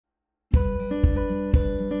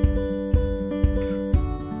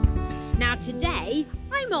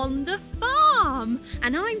I'm on the farm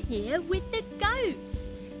and I'm here with the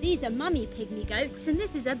goats. These are mummy pygmy goats and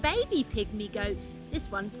this is a baby pygmy goat. This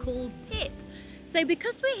one's called Pip. So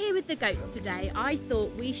because we're here with the goats today, I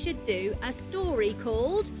thought we should do a story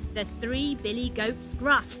called The Three Billy Goats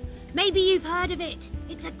Gruff. Maybe you've heard of it.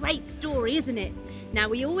 It's a great story, isn't it? Now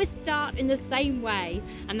we always start in the same way,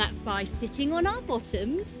 and that's by sitting on our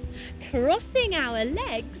bottoms, crossing our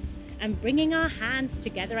legs and bringing our hands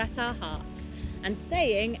together at our hearts and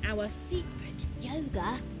saying our secret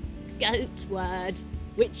yoga goat word,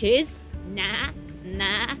 which is na,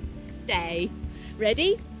 na, stay.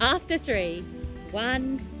 Ready? After three.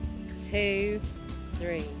 1, 2,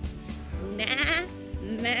 3. Na,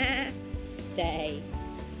 na, stay.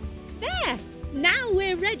 There! Now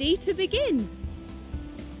we're ready to begin.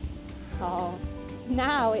 Oh,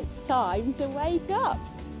 now it's time to wake up.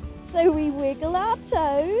 So we wiggle our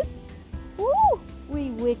toes. Ooh,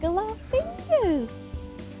 we wiggle our fingers.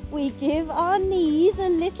 We give our knees a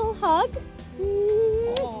little hug.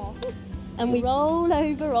 And we roll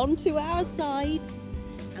over onto our sides.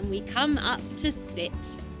 And we come up to sit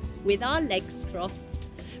with our legs crossed,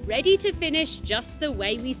 ready to finish just the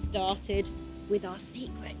way we started with our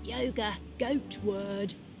secret yoga goat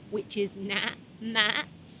word, which is na, na,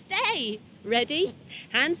 stay. Ready?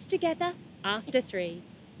 Hands together after 3.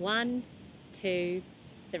 1, 2,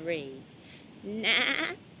 3.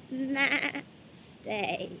 Na, na,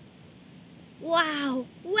 stay. Wow,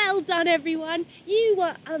 well done everyone. You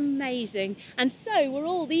were amazing. And so were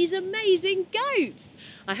all these amazing goats.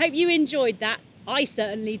 I hope you enjoyed that. I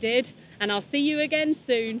certainly did. And I'll see you again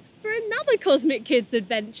soon for another Cosmic Kids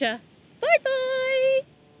adventure. Bye-bye.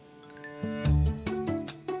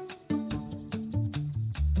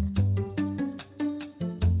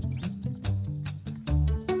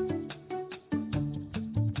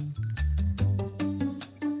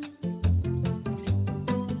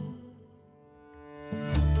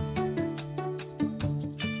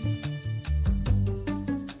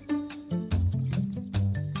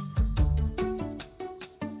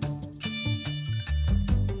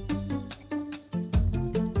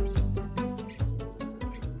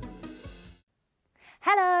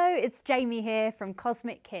 Hello, it's Jaime here from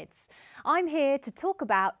Cosmic Kids. I'm here to talk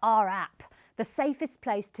about our app, the safest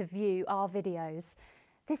place to view our videos.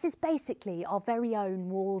 This is basically our very own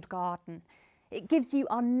walled garden. It gives you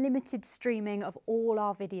unlimited streaming of all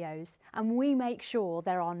our videos, and we make sure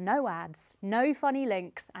there are no ads, no funny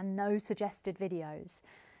links, and no suggested videos.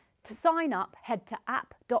 To sign up, head to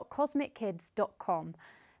app.cosmickids.com.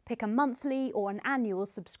 Pick a monthly or an annual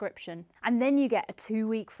subscription, and then you get a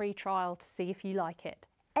 2-week free trial to see if you like it.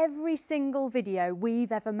 Every single video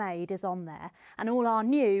we've ever made is on there, and all our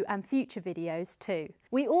new and future videos too.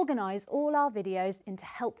 We organise all our videos into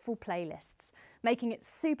helpful playlists, making it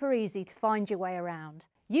super easy to find your way around.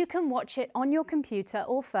 You can watch it on your computer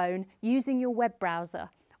or phone using your web browser,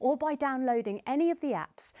 or by downloading any of the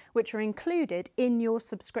apps which are included in your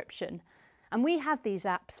subscription. And we have these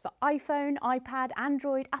apps for iPhone, iPad,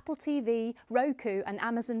 Android, Apple TV, Roku and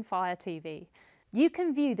Amazon Fire TV. You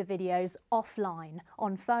can view the videos offline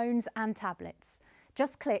on phones and tablets.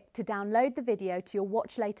 Just click to download the video to your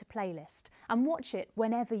Watch Later playlist and watch it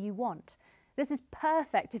whenever you want. This is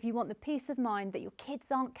perfect if you want the peace of mind that your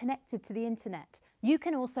kids aren't connected to the internet. You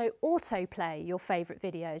can also autoplay your favourite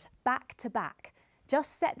videos back to back.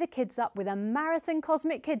 Just set the kids up with a marathon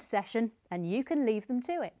Cosmic Kids session and you can leave them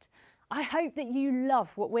to it. I hope that you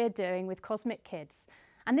love what we're doing with Cosmic Kids,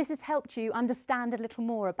 and this has helped you understand a little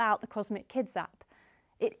more about the Cosmic Kids app.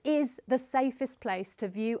 It is the safest place to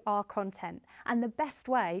view our content and the best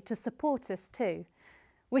way to support us too.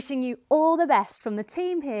 Wishing you all the best from the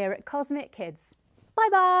team here at Cosmic Kids. Bye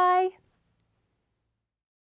bye!